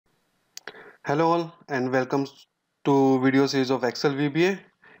Hello all and welcome to video series of Excel VBA.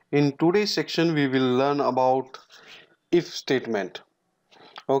 In today's section we will learn about if statement.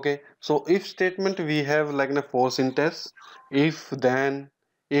 Okay, so if statement we have like a four syntax: if then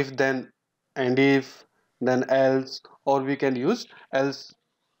and if, then else, or we can use else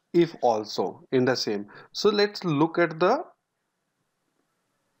if also in the same. So let's look at the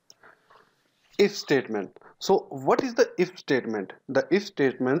if statement. So what is the if statement? The if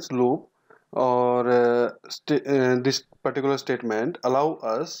statements loop or this particular statement allow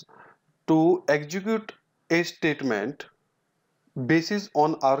us to execute a statement basis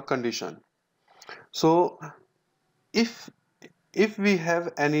on our condition. So if if we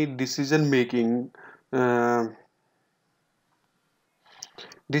have any uh,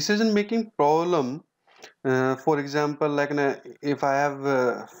 decision making problem, for example, like if I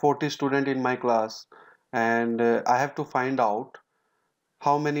have 40 student in my class, and I have to find out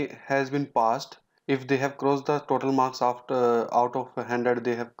how many has been passed. If they have crossed the total marks after out of 100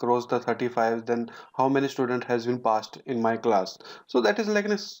 they have crossed the 35, then how many student has been passed in my class. So that is like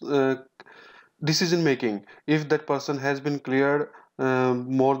decision making. If that person has been cleared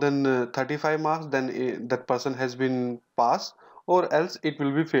more than 35 marks, then that person has been passed, or else it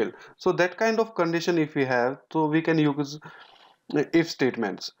will be fail. So that kind of condition if we have, so we can use if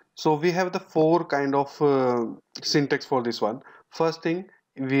statements. So we have the four kind of syntax for this one. First thing,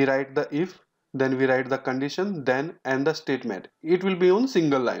 we write the if, then we write the condition, then and the statement. It will be on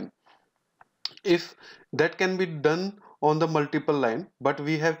single line. If that can be done on the multiple line, but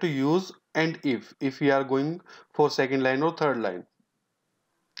we have to use and if we are going for second line or third line.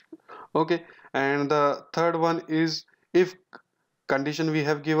 Okay, and the third one is if condition we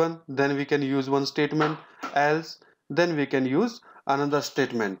have given, then we can use one statement, else then we can use another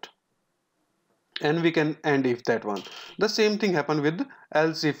statement, and we can end if that one. The same thing happen with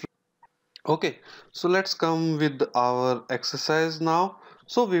else if. Okay, so let's come with our exercise now.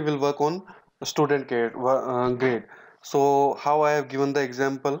 So we will work on student grade. So how I have given the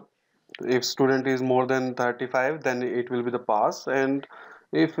example, if student is more than 35, then it will be the pass, and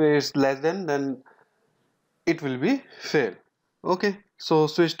if it's less than, then it will be fail. Okay, so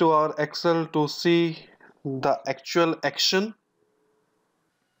switch to our Excel to see the actual action.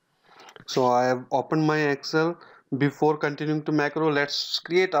 So I have opened my Excel. Before continuing to macro, let's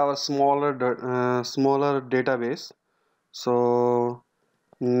create our smaller database. So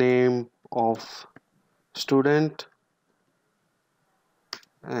name of student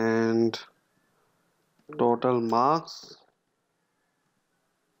and total marks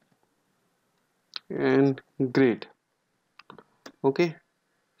and grade. Okay,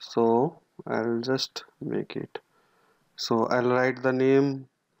 so I'll just make it. So I'll write the name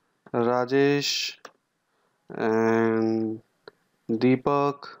Rajesh and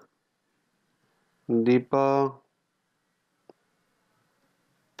Deepak, Deepa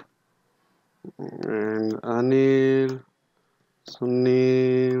and Anil,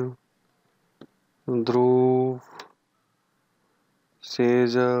 Sunil, Dhruv,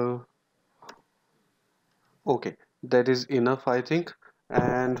 Sejal. Okay, that is enough, I think.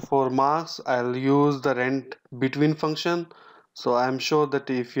 And for marks, I'll use the rent between function. So I'm sure that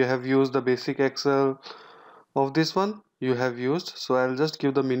if you have used the basic Excel of this one, you have used. So I'll just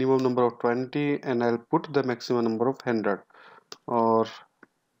give the minimum number of 20 and I'll put the maximum number of 100 or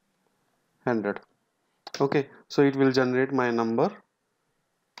 100. Okay, so it will generate my number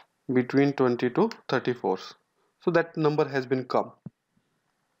between 20 to 34. So that number has been come.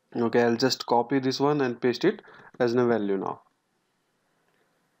 Okay, I'll just copy this one and paste it as a value now.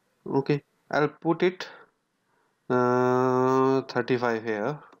 Okay, I'll put it 35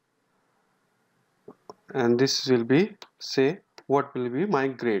 here, and this will be, say, what will be my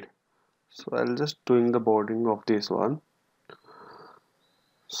grade. So I'll just doing the boarding of this one.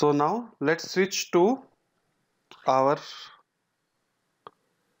 So now let's switch to our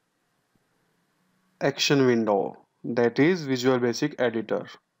action window, that is Visual Basic Editor.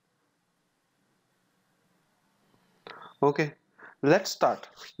 Okay, let's start.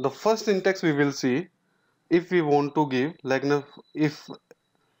 The first syntax we will see, if we want to give like if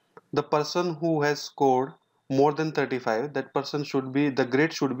the person who has scored more than 35, that person should be, the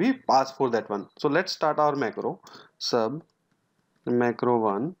grade should be passed for that one. So let's start our macro. Sub macro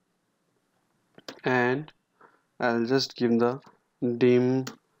 1, and I'll just give the dim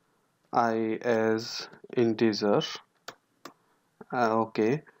I as integer.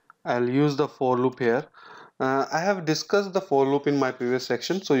 Okay, I'll use the for loop here. I have discussed the for loop in my previous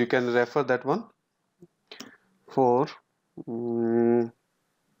section, so you can refer that one. For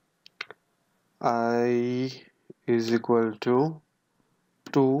I is equal to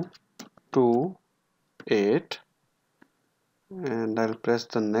 2, to 8, and I'll press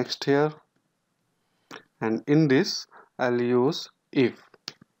the next here, and in this I'll use if.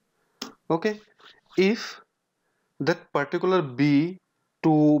 Okay, if that particular B2,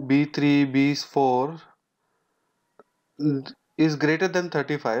 B3, B4 is greater than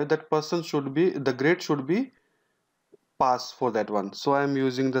 35, that person should be, the grade should be pass for that one. So I am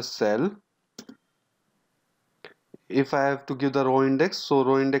using the cell. If I have to give the row index, so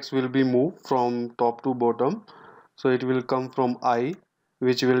row index will be moved from top to bottom. So it will come from I,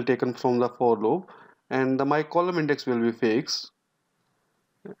 which will taken from the for loop, and my column index will be fixed,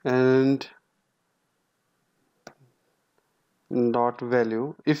 and dot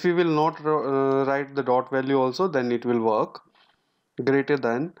value. If we will not write the dot value also, then it will work. Greater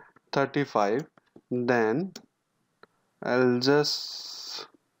than 35, then I'll just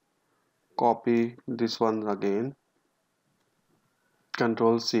copy this one again,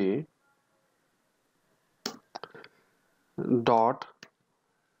 Control C, dot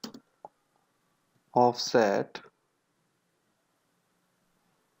offset,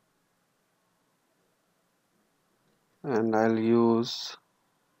 and I'll use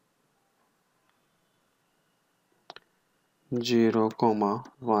 0,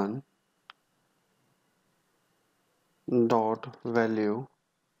 1 dot value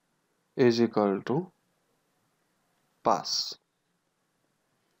is equal to pass.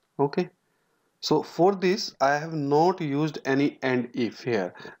 Okay, so for this I have not used any and if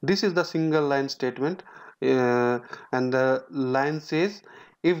here. This is the single line statement, and the line says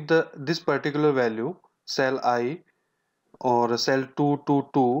if this particular value cell I or cell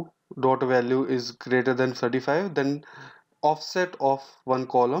 222 dot value is greater than 35, then offset of one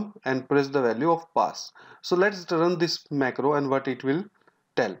column and press the value of pass. So let's run this macro and what it will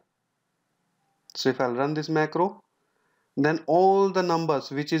tell. So if I'll run this macro, then all the numbers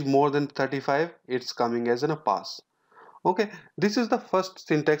which is more than 35, it's coming as a pass. Okay, this is the first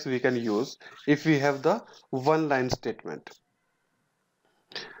syntax we can use if we have the one line statement.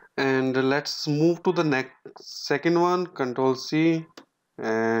 And let's move to the next second one, Control C,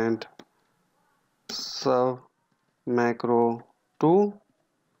 and sub macro 2,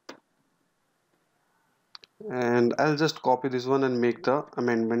 and I'll just copy this one and make the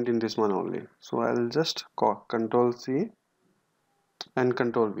amendment in this one only. So I'll just Control C and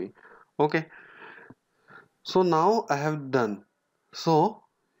Control V. Okay, so now I have done. So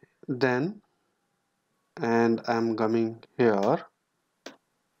then, and I'm coming here,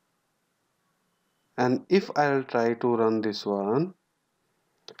 and if I'll try to run this one,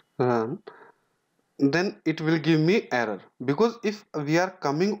 run, then it will give me error, because if we are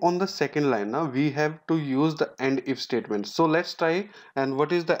coming on the second line, now we have to use the and if statement. So let's try, and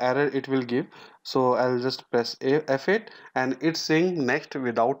what is the error it will give. So I'll just press F8, and it's saying next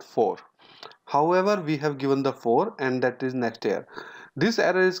without for. However, we have given the for, and that is next here. This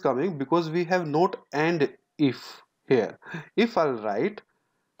error is coming because we have not and if here. If I'll write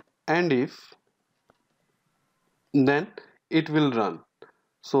and if, then it will run.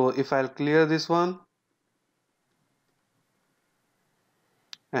 So if I'll clear this one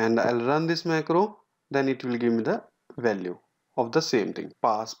and I'll run this macro, then it will give me the value of the same thing,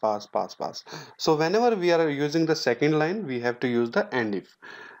 pass, pass, pass, pass. So whenever we are using the second line, we have to use the and if.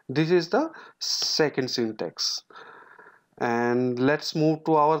 This is the second syntax. And let's move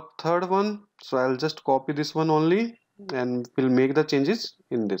to our third one. So I'll just copy this one only, and we'll make the changes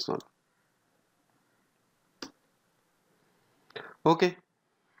in this one. Okay,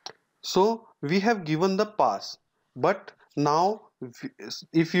 so we have given the pass, but now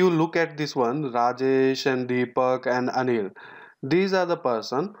if you look at this one, Rajesh and Deepak and Anil, these are the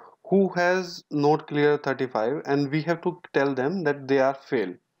person who has not clear 35, and we have to tell them that they are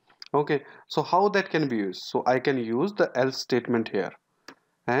fail. Okay, so how that can be used? So I can use the else statement here,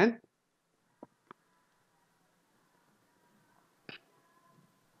 and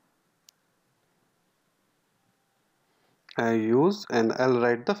I use, and I'll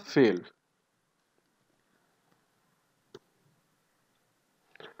write the fail.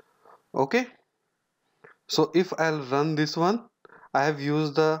 Okay, so if I'll run this one, I have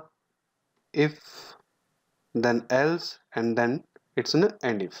used the if, then else, and then it's an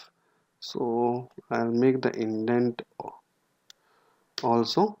and if. So I'll make the indent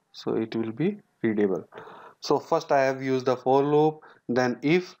also, so it will be readable. So first I have used the for loop, then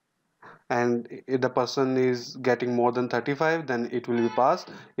if, and if the person is getting more than 35, then it will be pass.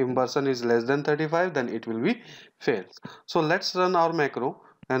 If person is less than 35, then it will be fails. So let's run our macro,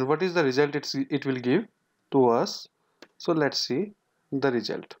 and what is the result it will give to us. So let's see the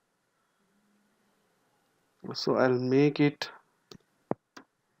result. So I'll make it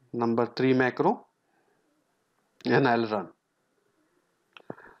number 3 macro, and I'll run.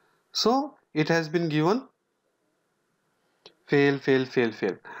 So it has been given fail, fail, fail,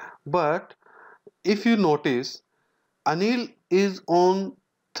 fail. But if you notice, Anil is on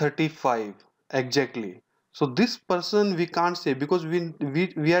 35 exactly. So this person we can't say, because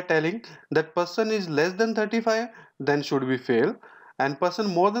we are telling that person is less than 35, then should be fail, and person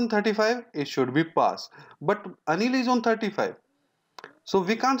more than 35, it should be pass. But Anil is on 35, so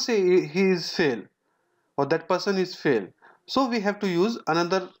we can't say he is fail or that person is fail. So we have to use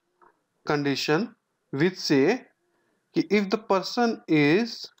another condition which say if the person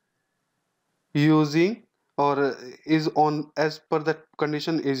is using or is on as per that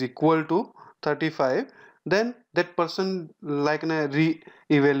condition is equal to 35, then that person like a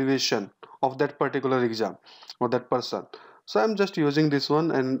re-evaluation of that particular exam or that person. So I'm just using this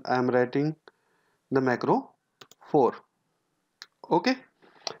one and I'm writing the macro 4. Okay,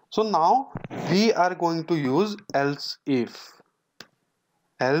 so now we are going to use else if,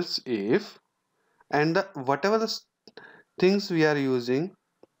 and whatever the things we are using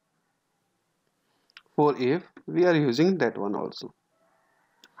for if, we are using that one also.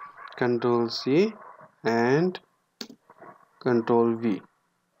 Control C and Control V.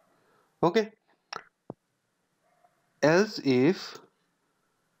 Okay, else if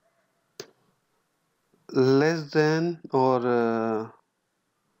less than or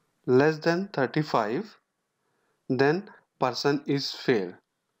less than 35, then person is fail.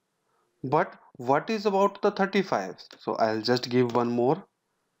 But what is about the 35? So I'll just give one more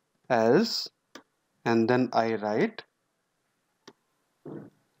else, and then I write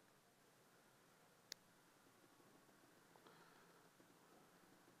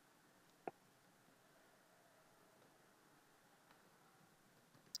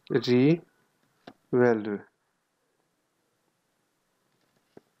revalue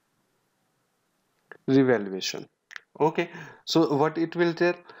revaluation. Okay, so what it will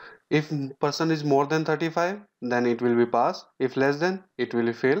tell, if person is more than 35, then it will be pass, if less than it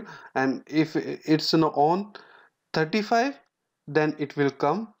will fail, and if it's on 35, then it will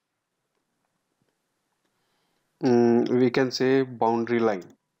come, we can say boundary line,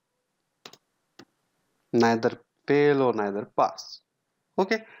 neither fail or neither pass.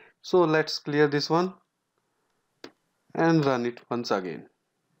 Okay, so let's clear this one and run it once again.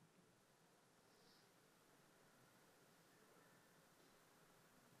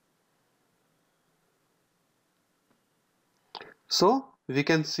 So we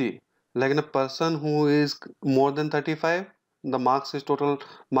can see like in a person who is more than 35, the marks is total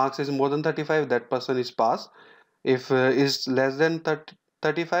marks is more than 35, that person is pass. If is less than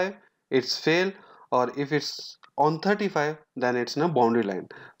 35, it's fail, or if it's on 35, then it's in a boundary line.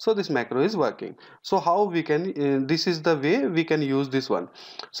 So this macro is working. So how we can this is the way we can use this one.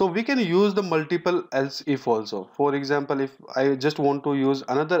 So we can use the multiple else if also. For example, if I just want to use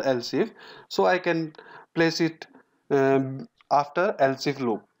another else if, so I can place it after else if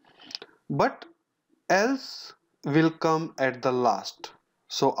loop, but else will come at the last.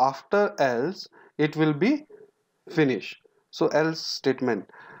 So after else it will be finish. So else statement.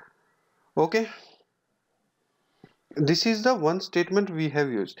 Okay, this is the one statement we have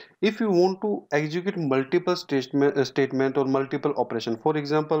used. If you want to execute multiple statement or multiple operation, for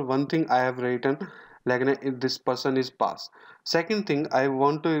example, one thing I have written like if this person is pass, second thing I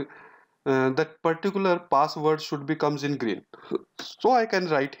want to that particular password should be comes in green, so I can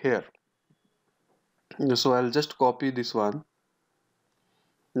write here. So I'll just copy this one,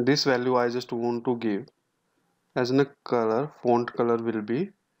 this value I just want to give as in a color, font color will be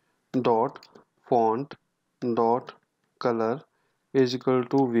dot font dot color is equal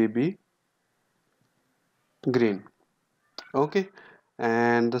to VB green. Okay,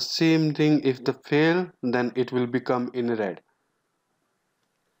 and the same thing, if the fail, then it will become in red.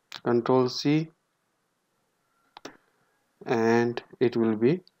 Control C, and it will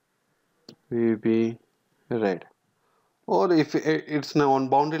be VB red. Or if it's now on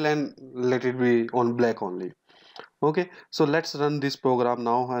boundary line, let it be on black only. Okay, so let's run this program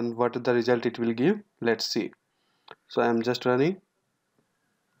now, and what the result it will give, let's see. So I am just running,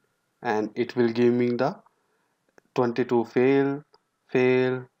 and it will give me the 22 fail,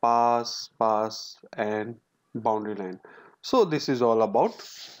 fail, pass, pass, and boundary line. So this is all about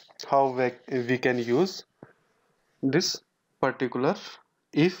how we can use this particular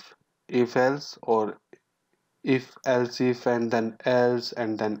if else, or if else if, and then else,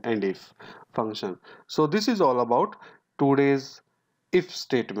 and then end if function. So this is all about today's if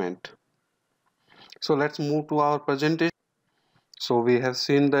statement. So let's move to our presentation. So we have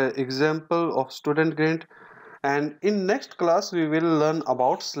seen the example of student grade, and in next class we will learn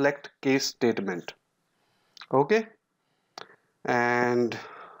about select case statement. Okay, and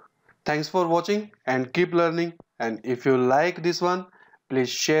thanks for watching and keep learning. And if you like this one, please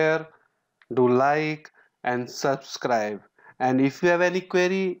share, do like and subscribe. And if you have any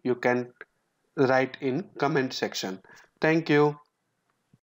query, you can write in comment section. Thank you.